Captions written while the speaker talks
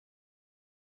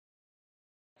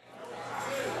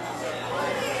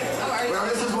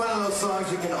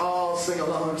songs you can all sing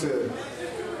along to.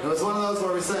 It was one of those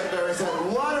where we sat there and said,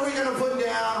 what are we going to put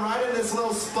down right in this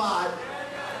little spot?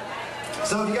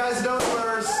 So if you guys know the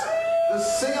words,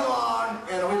 just sing along,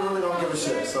 and we really don't give a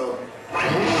shit. So.